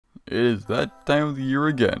It is that time of the year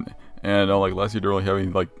again, and unlike last year, don't really have any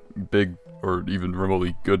like big or even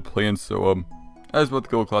remotely good plans. So I just about to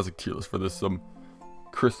go classic tier list for this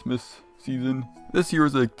Christmas season. This year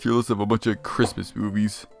is a tier list of a bunch of Christmas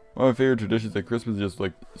movies. One of my favorite traditions at Christmas is just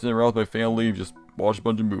like sitting around with my family, just watch a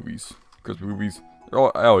bunch of movies. Christmas movies. I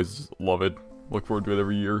always just love it. Look forward to it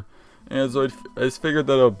every year. And so I just figured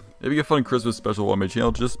that it'd be a fun Christmas special on my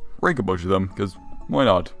channel to just rank a bunch of them, because why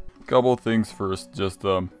not? Couple of things first. Just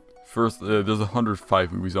first, there's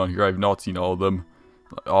 105 movies on here. I've not seen all of them.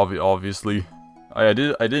 Obviously, I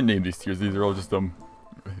didn't name these tiers. These are all just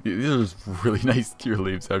these are just really nice tier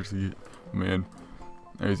names actually. Man,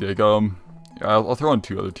 anyways, yeah, I got I'll throw on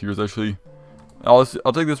 2 other tiers actually. I'll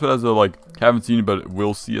take this one as a like haven't seen it but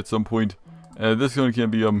will see at some point. And this one can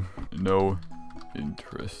be no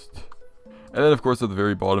interest. And then of course at the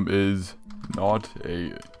very bottom is not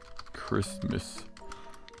a Christmas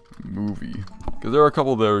movie, because there are a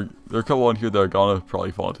couple on here that are gonna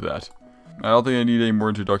probably fall into that. I don't think I need any more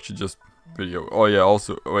introduction, just video. Oh yeah,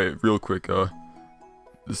 also wait, real quick,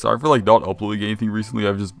 sorry for like not uploading anything recently.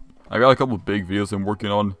 I got a couple of big videos I'm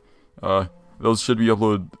working on. Those should be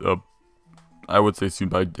uploaded I would say soon,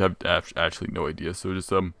 but I have actually no idea. So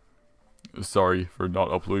just sorry for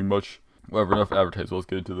not uploading much. Whatever, enough advertising. Let's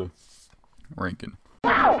get into the ranking.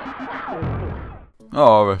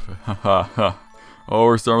 Oh, oh,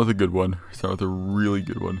 we're starting with a good one. We're starting with a really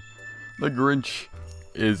good one. The Grinch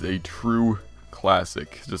is a true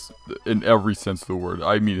classic, just in every sense of the word.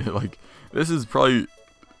 I mean, like, this is probably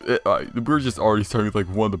we're just already starting with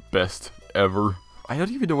like one of the best ever. I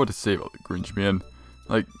don't even know what to say about the Grinch, man.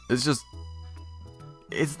 Like, it's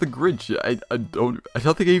the Grinch. I don't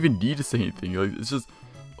think I even need to say anything. Like, it's just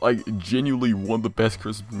like genuinely one of the best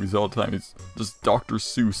Christmas movies of all time. It's just Dr.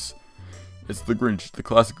 Seuss. It's the Grinch, the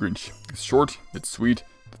classic Grinch. It's short, it's sweet,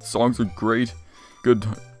 the songs are great, good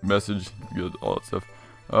message, good all that stuff.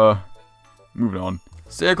 Moving on.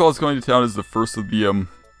 Santa Claus Coming to Town is the first of the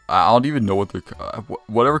I don't even know what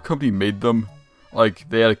whatever company made them. Like,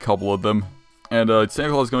 they had a couple of them, and Santa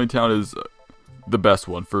Claus Coming to Town is the best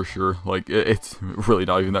one for sure. Like, it's really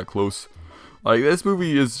not even that close. Like, this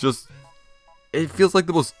movie is just, it feels like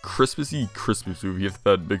the most Christmassy Christmas movie, if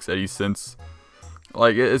that makes any sense.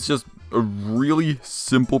 Like, it's just a really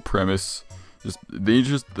simple premise. Just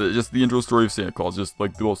the intro story of Santa Claus, just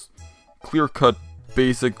like the most clear-cut,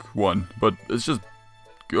 basic one. But it's just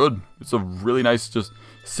good. It's a really nice, just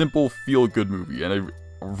simple, feel-good movie, and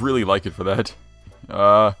I really like it for that.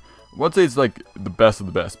 I wouldn't say it's like the best of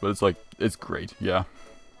the best, but it's like, it's great, yeah.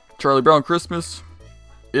 Charlie Brown Christmas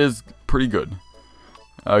is pretty good.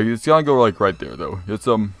 It's gonna go like right there though. It's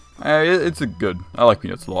it's a good. I like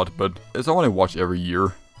Peanuts a lot, but it's not one I watch every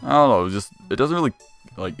year. I don't know, it doesn't really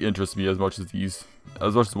like interest me as much as the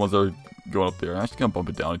ones that are going up there. I'm actually gonna bump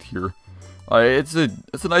it down here. It's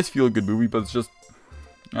a nice feel good movie, but it's just,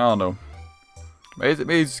 I don't know.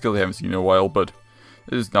 Maybe it's just because I haven't seen it in a while, but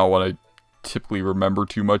it is not one I typically remember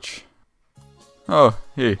too much. Oh,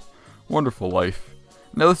 hey, Wonderful Life.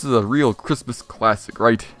 Now this is a real Christmas classic,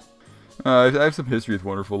 right? I have some history with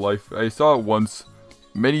Wonderful Life. I saw it once,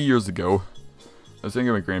 many years ago. I was staying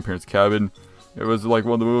at my grandparents' cabin. It was like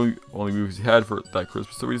one of the only movies he had for that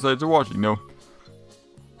Christmas, so we decided to watch it, you know?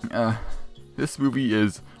 This movie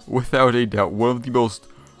is, without a doubt, one of the most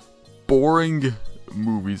boring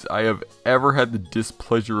movies I have ever had the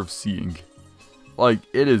displeasure of seeing. Like,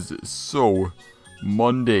 it is so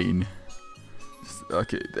mundane.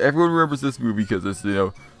 Okay, everyone remembers this movie because it's, you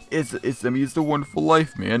know, I mean, it's The Wonderful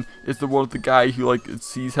Life, man. It's the one with the guy who, like,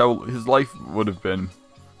 sees how his life would have been.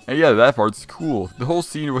 And yeah, that part's cool. The whole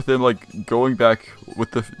scene with him, like, going back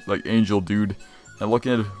with the, like, angel dude and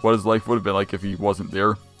looking at what his life would have been like if he wasn't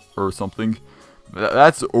there or something.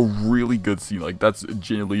 That's a really good scene. Like, that's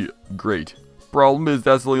genuinely great. Problem is,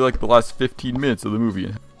 that's only, like, the last 15 minutes of the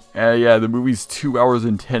movie. And yeah, the movie's 2 hours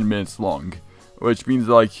and 10 minutes long. Which means,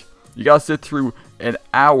 like, you gotta sit through an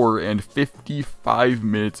hour and 55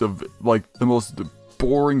 minutes of, like, the most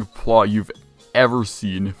boring plot you've ever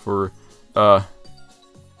seen for,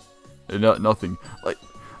 nothing.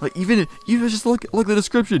 Like even just look at the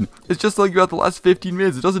description. It's just like about the last 15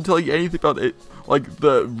 minutes. It doesn't tell you anything about it, like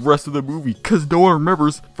the rest of the movie, because no one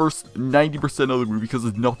remembers first 90% of the movie because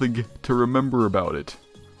there's nothing to remember about it.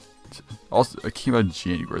 Also, it came out in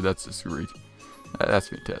January. That's just great. That's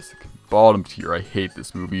fantastic. Bottom tier. I hate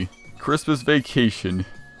this movie. Christmas Vacation.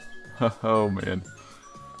 Oh man,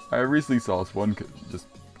 I recently saw this one. Just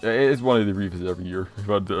it's one of the revisits every year,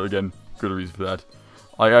 but again, good reason for that.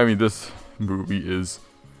 I mean, this movie is.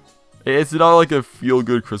 It's not like a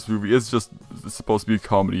feel-good Christmas movie. It's supposed to be a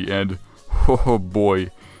comedy, and oh boy,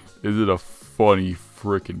 is it a funny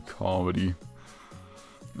freaking comedy.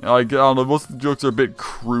 Like, I don't know, most of the jokes are a bit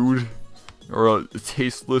crude or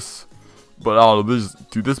tasteless, but I don't know,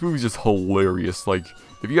 dude, this movie's just hilarious. Like,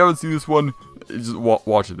 if you haven't seen this one, just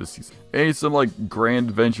watch it this season. Ain't some like grand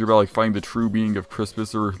adventure about like finding the true meaning of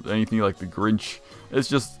Christmas or anything like the Grinch. It's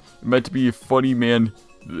just meant to be funny, man,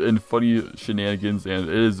 and funny shenanigans, and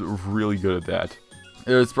it is really good at that.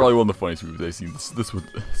 It's probably one of the funniest movies I've seen. This one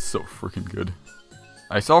is so freaking good.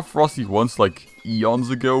 I saw Frosty once, like, eons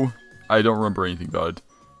ago. I don't remember anything about it.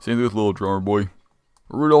 Same thing with Little Drummer Boy.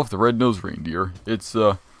 Rudolph the Red-Nosed Reindeer. It's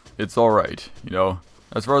alright, you know.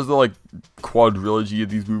 As far as the, like, quadrilogy of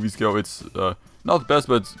these movies go, it's, not the best,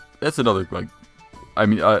 but it's another, like, I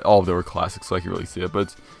mean, all of them are classics, so I can really say it,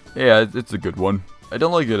 but, yeah, it's a good one. I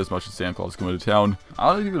don't like it as much as Santa Claus Coming to Town.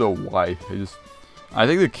 I don't even know why. I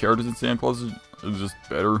think the characters in Santa Claus are just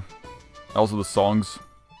better. Also the songs,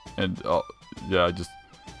 and, yeah,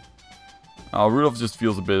 Rudolph just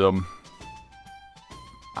feels a bit,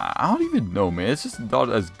 I don't even know, man. It's just not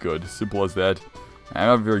as good. Simple as that. I'm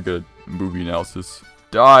not very good at movie analysis.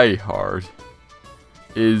 Die Hard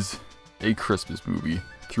is a Christmas movie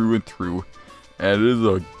through and through, and it is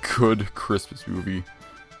a good Christmas movie.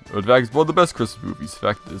 In fact, it's one of the best Christmas movies. In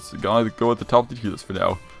fact, it's gonna go at the top of the tier list for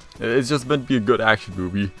now. It's just meant to be a good action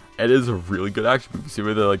movie, and it is a really good action movie. Same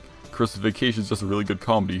way that, like, Christmas Vacation is just a really good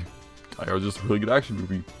comedy. Die Hard is just a really good action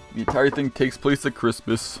movie. The entire thing takes place at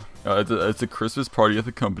Christmas. It's a Christmas party at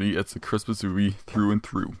the company. It's a Christmas movie through and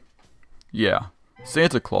through. Yeah.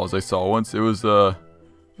 Santa Claus I saw once. It was,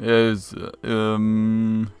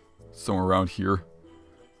 somewhere around here.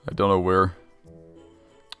 I don't know where.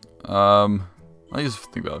 Let me just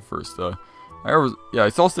think about it first. I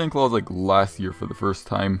saw Santa Claus like last year for the first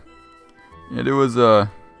time. And it was, yeah.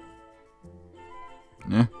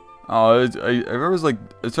 I remember it was like,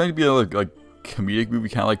 it's trying to be a like comedic movie,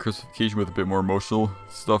 kind of like Christmas Vacation with a bit more emotional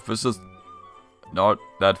stuff. It's just not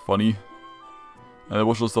that funny. And the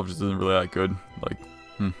emotional stuff just isn't really that good. Like,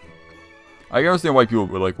 I can understand why people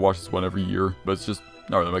would like watch this one every year, but it's just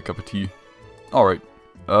not really my cup of tea. Alright.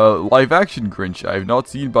 Live action Grinch I have not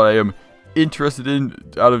seen, but I am interested in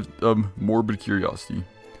out of morbid curiosity.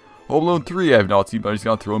 Home Alone 3 I have not seen, but I'm just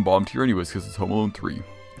gonna throw in bottom tier anyways because it's Home Alone 3.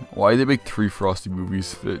 Why did they make 3 Frosty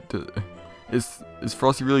movies? Is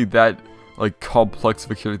Frosty really that like complex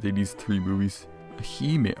of a character they need 3 movies?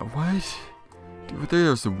 He-Man, what? Dude,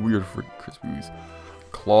 there are some weird freaking Christmas movies.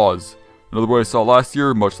 Claus, another one I saw last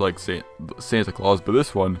year, much like Santa Claus, but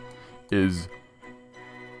this one is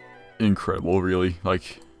incredible, really.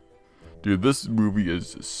 Like, dude, this movie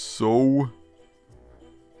is so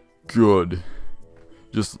good.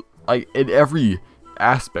 Just like in every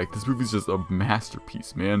aspect, this movie is just a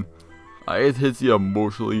masterpiece, man. It hits you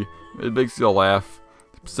emotionally. It makes you laugh.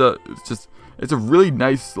 So it's a really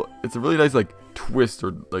nice like twist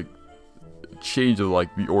or like change of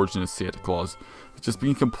like the origin of Santa Claus. It's just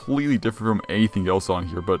being completely different from anything else on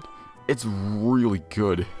here, but it's really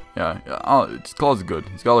good. Yeah, Claus is good.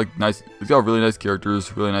 It's got like it's got really nice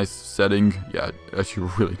characters, really nice setting. Yeah, actually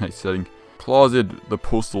a really nice setting. Claus and the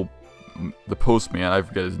postman, I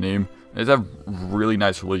forget his name. They have really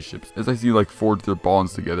nice relationships. As I see like forge their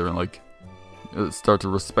bonds together and like start to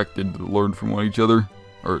respect and learn from one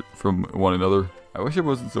another. I wish it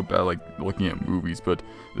wasn't so bad like looking at movies, but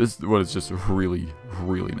this one is just really,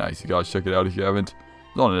 really nice. You gotta check it out if you haven't.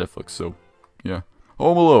 It's on Netflix, so yeah.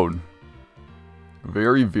 Home Alone.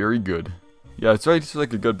 Very, very good. Yeah, it's just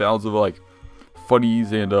like a good balance of like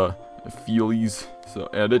funnies and feelies.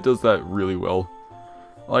 And it does that really well.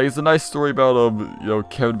 Like, it's a nice story about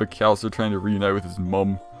Kevin McAllister trying to reunite with his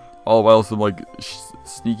mom, all while some like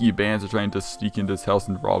sneaky bands are trying to sneak into his house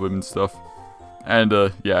and rob him and stuff. And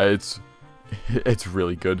yeah, it's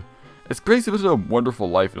really good. It's basically a Wonderful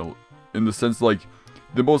Life in the sense like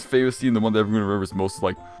the most famous scene, the one that everyone remembers most, is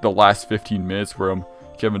like the last 15 minutes where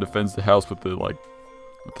Kevin defends the house with the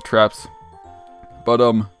traps. But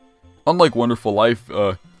unlike Wonderful Life,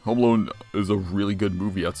 Home Alone is a really good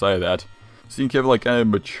movie outside of that. Seeing Kevin like kind of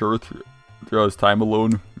mature throughout his time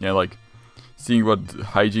alone, and like seeing what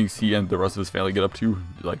hijinks he and the rest of his family get up to,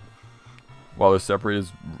 like while they're separated,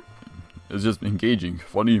 is just engaging,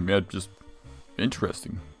 funny, man, just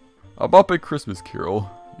interesting. A Muppet Christmas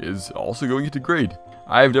Carol is also going into grade.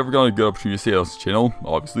 I've never gotten a good opportunity to say it on this channel,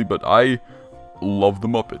 obviously, but I love the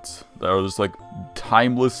Muppets. They are just like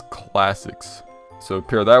timeless classics. So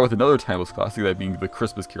pair that with another timeless classic, that being the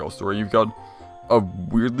Christmas Carol story, you've got a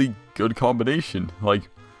weirdly good combination. Like,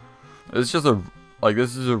 it's just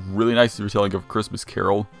this is a really nice retelling of Christmas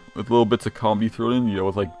Carol with little bits of comedy thrown in,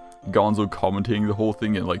 with like Gonzo commentating the whole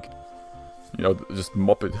thing, and like, just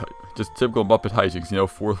typical Muppet hijinks,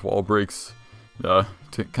 fourth wall breaks,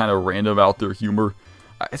 kind of random out there humor.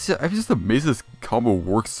 I'm just amazed this combo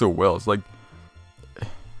works so well. It's like, I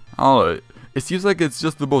don't know, it seems like it's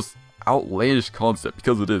just the most outlandish concept,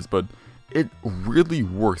 because it is, but it really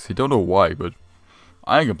works. I don't know why, but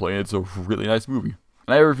I ain't complaining. It's a really nice movie.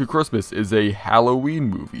 Nightmare Before Christmas is a Halloween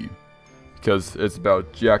movie, because it's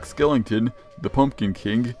about Jack Skellington, the Pumpkin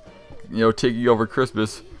King, taking over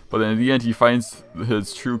Christmas, but then in the end he finds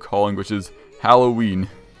his true calling, which is Halloween,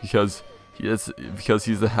 because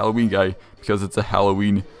he's the Halloween guy, because it's a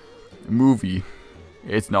Halloween movie.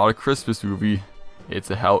 It's not a Christmas movie. It's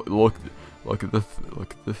a look at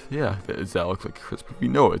this. Yeah, does that look like a Christmas movie?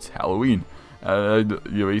 No, it's Halloween.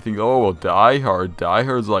 You think, oh well, Die Hard. Die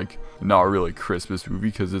Hard's like not really a Christmas movie,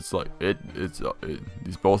 because it's like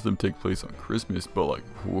these both of them take place on Christmas, but like,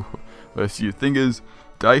 but see, the thing is,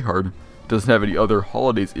 Die Hard doesn't have any other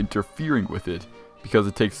holidays interfering with it, because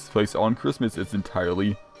it takes place on Christmas. It's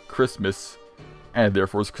entirely Christmas, and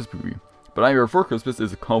therefore it's a Christmas movie. But Nightmare Before Christmas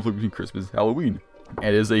is a conflict between Christmas and Halloween, and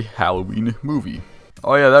it is a Halloween movie.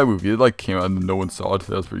 Oh yeah, that movie, it like came out and no one saw it.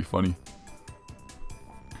 That was pretty funny.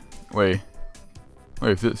 Wait,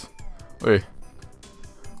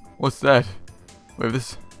 what's that? Wait,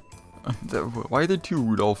 this, why are there two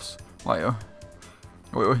Rudolphs? Why,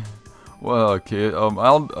 wait, well, okay, I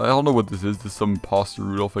don't know what this is. This is some imposter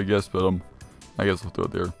Rudolph, I guess, but I guess we'll throw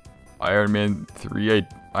it there. Iron Man 3, I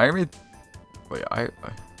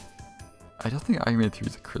don't think Iron Man 3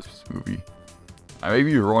 is a Christmas movie. I may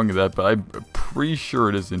be wrong in that, but I'm pretty sure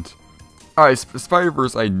it isn't. Alright,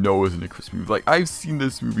 Spider-Verse I know isn't a Christmas movie. Like, I've seen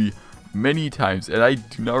this movie many times, and I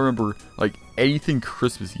do not remember, like, anything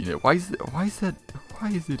Christmassy in it. Why is it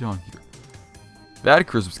on here? That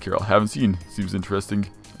Christmas Carol, I haven't seen. Seems interesting.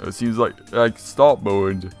 It seems like Stop Mo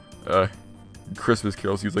and Christmas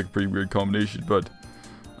Carol seems like a pretty weird combination, but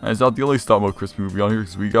it's not the only Stop Mo Christmas movie on here,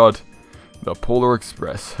 because we got the Polar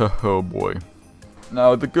Express. Oh boy.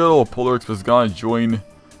 Now, the good old Polar Express is gonna join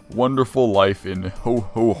Wonderful Life in Ho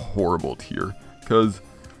Horrible tier, because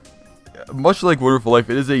much like Wonderful Life,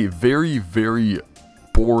 it is a very, very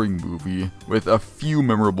boring movie with a few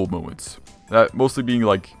memorable moments. That mostly being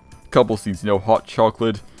like a couple scenes, hot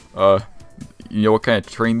chocolate, what kind of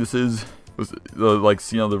train this is, was like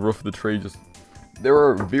scene on the roof of the train. Just, there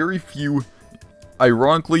are very few,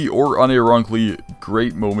 ironically or unironically,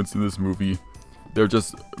 great moments in this movie. They're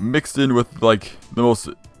just mixed in with like the most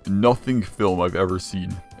nothing film I've ever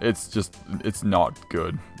seen. It's not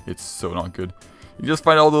good. It's so not good. You just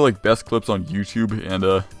find all the like best clips on YouTube,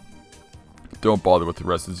 and don't bother with the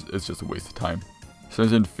rest. It's just a waste of time. So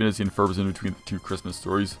there's infinity and fervors in between the two Christmas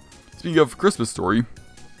stories. Speaking of Christmas Story,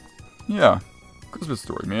 yeah, Christmas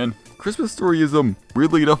Story, man. Christmas Story is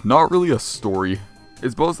weirdly enough not really a story.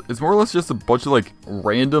 It's more or less just a bunch of like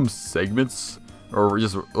random segments, or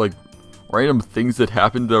just like random things that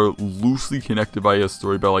happen that are loosely connected by a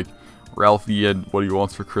story about like Ralphie and what he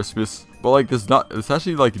wants for Christmas. But like there's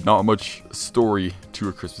actually like not much story to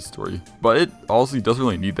a Christmas Story. But it honestly doesn't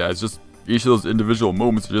really need that. It's just each of those individual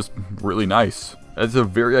moments are just really nice. It's a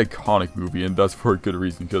very iconic movie, and that's for a good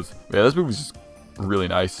reason, because yeah, this movie's just really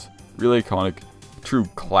nice, really iconic, true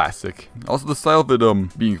classic. Also, the style of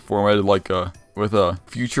it being formatted like with a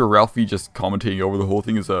future Ralphie just commentating over the whole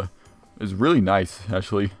thing is really nice,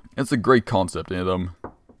 actually. It's a great concept, and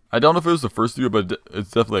I don't know if it was the first studio, but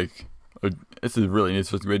it's definitely like it's a really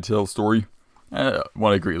interesting way to tell a story, and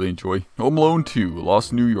one I greatly enjoy. Home Alone 2: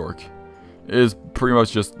 Lost New York is pretty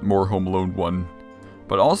much just more Home Alone 1,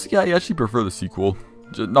 but honestly, I actually prefer the sequel,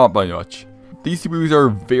 just not by much. These two movies are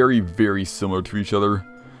very, very similar to each other.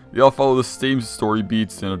 They all follow the same story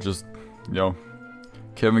beats, and are just,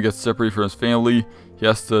 Kevin gets separated from his family. He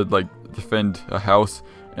has to like defend a house,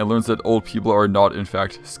 and learns that old people are not, in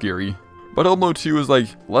fact, scary. But Home Alone 2 is like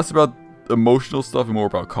less about emotional stuff and more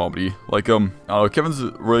about comedy. Like I don't know, Kevin's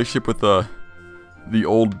relationship with the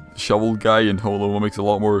old shovel guy in Home Alone 1 makes it a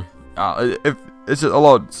lot more. It's just a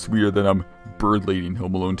lot sweeter than Bird Lady in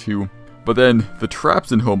Home Alone 2. But then the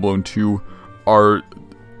traps in Home Alone 2 are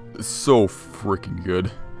so freaking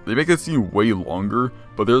good. They make the scene way longer,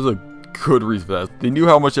 but there's a good reason for that. They knew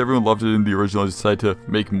how much everyone loved it in the original and decided to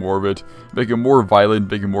make more of it, make it more violent,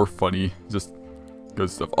 make it more funny, just good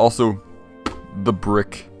stuff. Also, the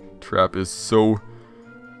brick trap is so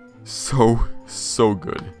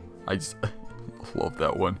good. I just love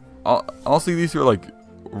that one. Honestly, these two are like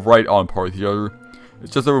right on par with each other.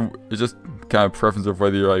 It's just kind of preference of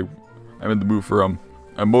whether I'm in the mood for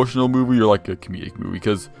emotional movie or like a comedic movie,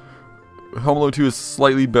 because Home Alone 2 is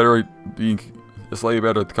slightly better at being slightly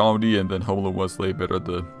better at the comedy, and then Home Alone 1 is slightly better at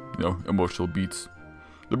the emotional beats.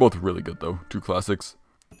 They're both really good though, two classics.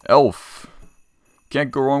 Elf. Can't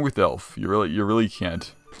go wrong with Elf. You really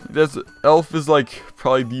can't. Elf is like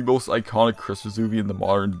probably the most iconic Christmas movie in the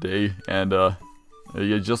modern day, and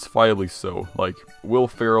yeah, justifiably so. Like, Will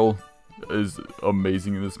Ferrell is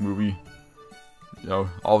amazing in this movie. You know,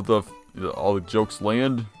 all the jokes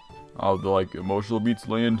land, all the like emotional beats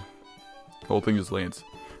land, the whole thing just lands.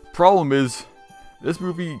 Problem is, this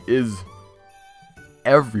movie is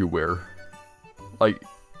everywhere. Like,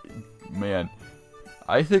 man,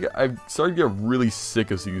 I think I'm starting to get really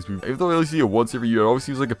sick of seeing this movie. Even though I only see it once every year, it always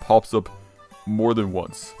seems like it pops up more than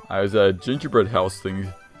once. I was at a gingerbread house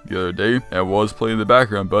thing the other day, and was playing in the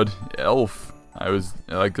background, but Elf. I was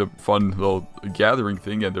at like a fun little gathering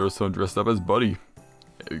thing, and there was someone dressed up as Buddy,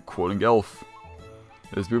 quoting Elf.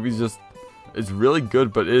 This movie's just, it's really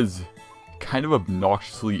good, but is kind of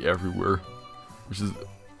obnoxiously everywhere, which is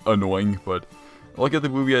annoying, but look at the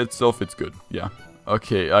movie itself, it's good, yeah.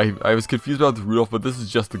 Okay, I was confused about the Rudolph, but this is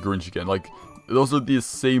just the Grinch again. Like, those are the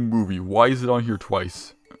same movie. Why is it on here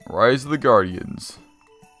twice? Rise of the Guardians.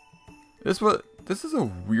 This is a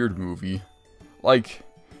weird movie. Like,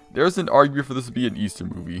 there's an argument for this to be an Easter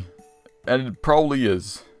movie, and it probably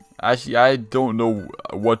is. Actually, I don't know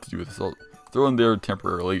what to do with this. I'll throw it in there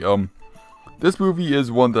temporarily. This movie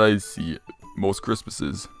is one that I see most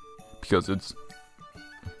Christmases because it's,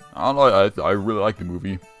 I don't know, I really like the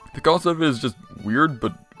movie. The concept of it is just weird,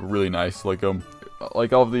 but really nice. Like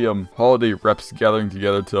all the holiday reps gathering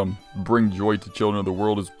together to bring joy to children of the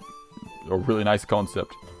world is a really nice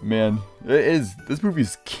concept. Man, this movie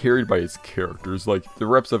is carried by its characters. Like, the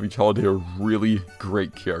reps of each holiday are really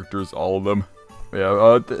great characters, all of them.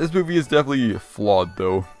 Yeah, this movie is definitely flawed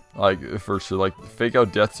though. Like, for sure, like, fake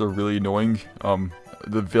out deaths are really annoying.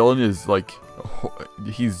 The villain is like,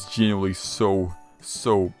 he's genuinely so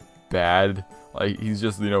bad. Like, he's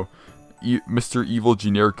just, you know, Mr. Evil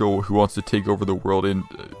Generico who wants to take over the world and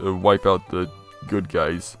wipe out the good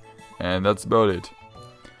guys. And that's about it.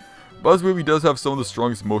 But this movie does have some of the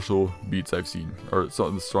strongest emotional beats I've seen. Or some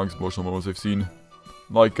of the strongest emotional moments I've seen.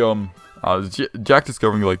 Like, Jack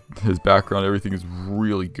discovering, like, his background, everything is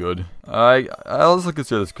really good. I also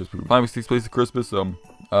consider this Christmas movie. Climax takes place at Christmas.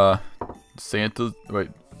 Santa, wait,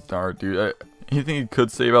 darn, dude. Anything you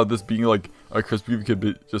could say about this being, like, a Christmas movie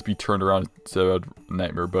could just be turned around instead of a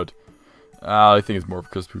Nightmare, but I think it's more of a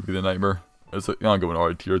Christmas movie than Nightmare. It's like, I'm going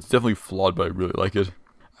hard here. It's definitely flawed, but I really like it.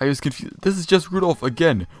 I was confused. This is just Rudolph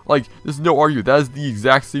again. Like, there's no argument. That is the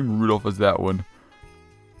exact same Rudolph as that one.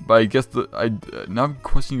 But I guess now I'm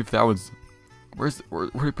questioning if that was, where did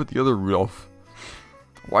I put the other Rudolph?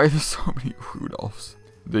 Why are there so many Rudolphs?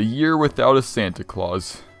 The Year Without a Santa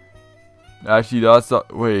Claus. Actually, that's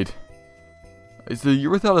not, wait. Is The Year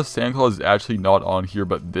Without a Santa Claus actually not on here,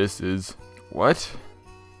 but this is? What?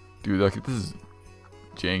 Dude, like, this is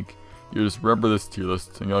jank. You just remember this tier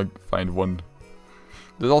list, and I'll find one.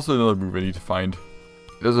 There's also another movie I need to find.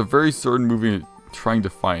 There's a very certain movie I'm trying to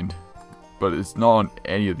find, but it's not on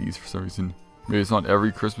any of these for some reason. Maybe it's on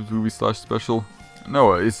every Christmas movie / special.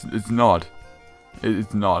 No, it's not.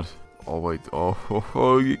 It's not. Oh wait,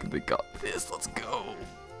 they got this. Let's go.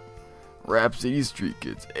 Rhapsody Street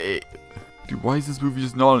Kids. Hey, dude, why is this movie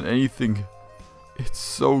just not on anything? It's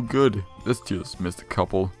so good. This tier list missed a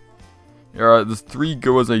couple. Alright, there's 3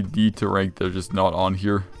 go as I need to rank. They're just not on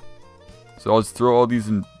here. So I'll just throw all these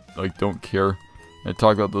in, like, don't care, and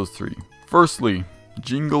talk about those 3. Firstly,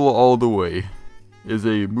 Jingle All the Way is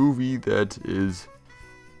a movie that is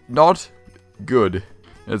not good.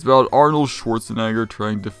 It's about Arnold Schwarzenegger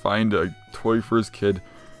trying to find a 21st kid.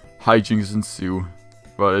 Hijinks ensue,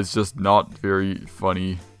 but it's just not very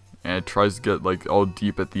funny, and it tries to get, like, all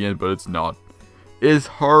deep at the end, but it's not. It is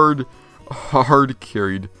hard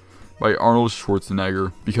carried by Arnold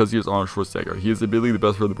Schwarzenegger because he is Arnold Schwarzenegger. He is admittedly the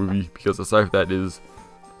best part of the movie because aside from that, it is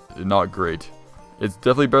not great. It's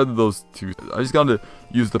definitely better than those 2. I just gotta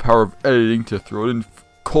use the power of editing to throw it in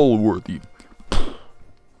Cole-worthy.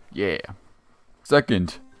 Yeah.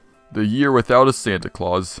 Second, The Year Without a Santa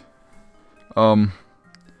Claus.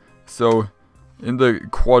 So, in the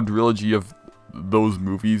quadrilogy of those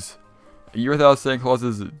movies, A Year Without a Santa Claus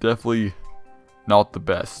is definitely not the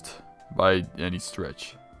best by any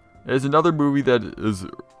stretch. It is another movie that is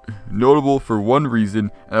notable for one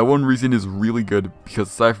reason, and that one reason is really good because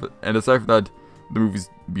aside from that, the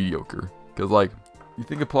movie's mediocre. Because, like, you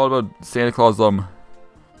think a plot about Santa Claus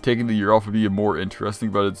taking the year off would be more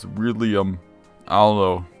interesting, but it's weirdly I don't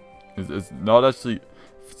know. It's not actually.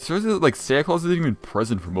 Seriously, like, Santa Claus isn't even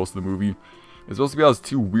present for most of the movie. It's supposed to be how those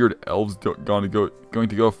 2 weird elves going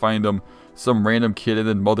to go find some random kid and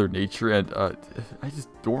then Mother Nature, and I just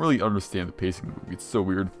don't really understand the pacing of the movie. It's so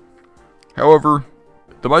weird. However,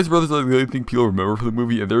 the Mice Brothers are the only thing people remember for the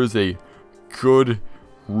movie, and there is a good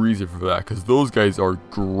reason for that, because those guys are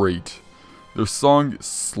great. Their song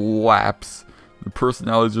slaps. The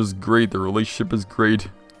personality is just great. The relationship is great.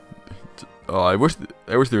 I wish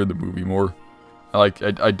they were in the movie more. I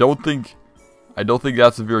don't think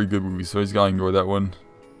that's a very good movie, so I just gotta ignore that one.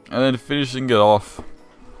 And then finishing it off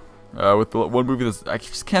with the one movie that's I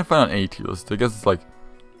just can't find on any tier list. I guess it's like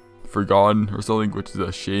forgotten or something, which is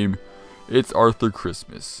a shame. It's Arthur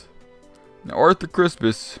Christmas. Now Arthur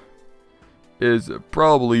Christmas is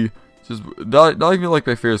probably just not even like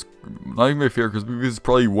my favorite, not even my favorite Christmas movie. It's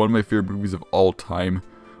probably one of my favorite movies of all time.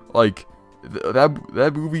 Like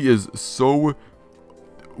that movie is so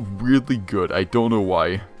weirdly good. I don't know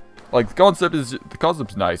why. Like the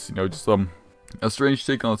concept's nice, you know, just a strange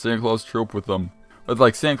take on the Santa Claus trope with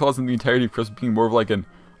like Santa Claus and the entirety of Christmas being more of like an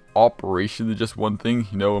operation than just one thing,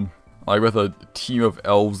 you know, like with a team of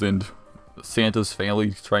elves and Santa's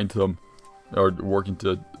family trying to or working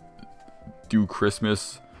to do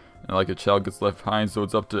Christmas, and like a child gets left behind, so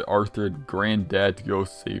it's up to Arthur and Granddad to go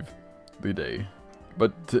save the day.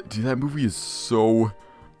 But dude, that movie is so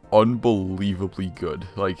unbelievably good.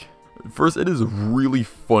 Like, first, it is really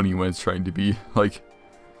funny when it's trying to be. Like,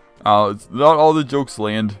 it's not all the jokes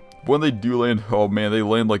land. When they do land, oh man, they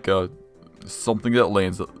land like something that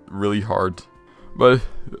lands really hard. But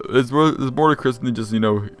it's more to Christmas than just, you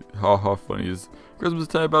know, how funny it is. Christmas is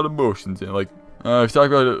time about emotions, and like, I've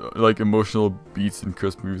talked about like emotional beats in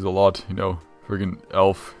Christmas movies a lot, you know, friggin'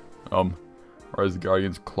 Elf, Rise of the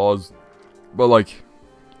Guardians, Claus, but like,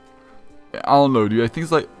 I don't know, dude, I think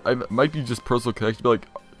it's like, it might be just personal connection, but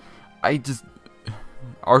like,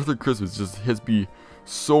 Arthur Christmas just hits me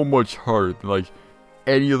so much harder than like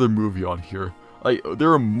any other movie on here. Like,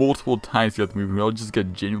 there are multiple times throughout the movie where I'll just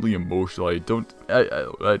get genuinely emotional. I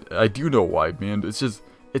do know why, man.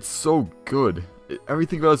 It's so good.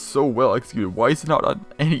 Everything about it is so well executed. Why is it not on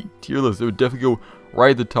any tier list? It would definitely go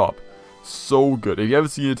right at the top. So good. If you haven't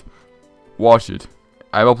seen it, watch it.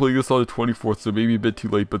 I'm uploading this on the 24th, so maybe a bit too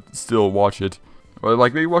late, but still watch it. Or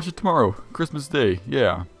like maybe watch it tomorrow, Christmas Day.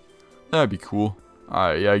 Yeah, that'd be cool.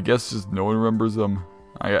 Yeah, I guess just no one remembers no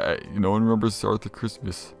one remembers Arthur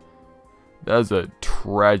Christmas. That is a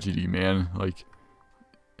tragedy, man. Like,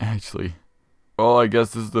 actually, well, I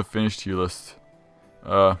guess this is the finished tier list.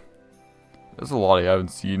 There's a lot I haven't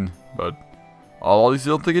seen, but all these I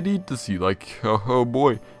don't think I need to see. Like, oh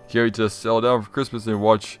boy, can't wait to settle down for Christmas and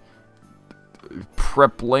watch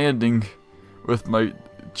Prep Landing with my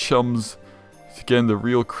chums to get in the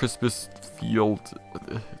real Christmas feel.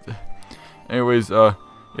 Anyways, yeah,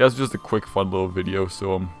 it's just a quick, fun little video.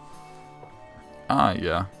 So,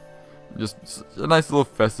 yeah, just a nice little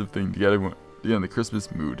festive thing to get in the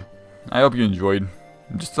Christmas mood. I hope you enjoyed.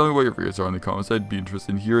 Just tell me what your favorites are in the comments. I'd be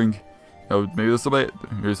interested in hearing. Maybe there's something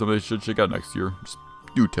I should check out next year. Just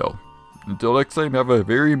do tell. Until next time, have a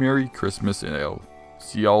very Merry Christmas, and I'll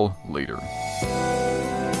see y'all later.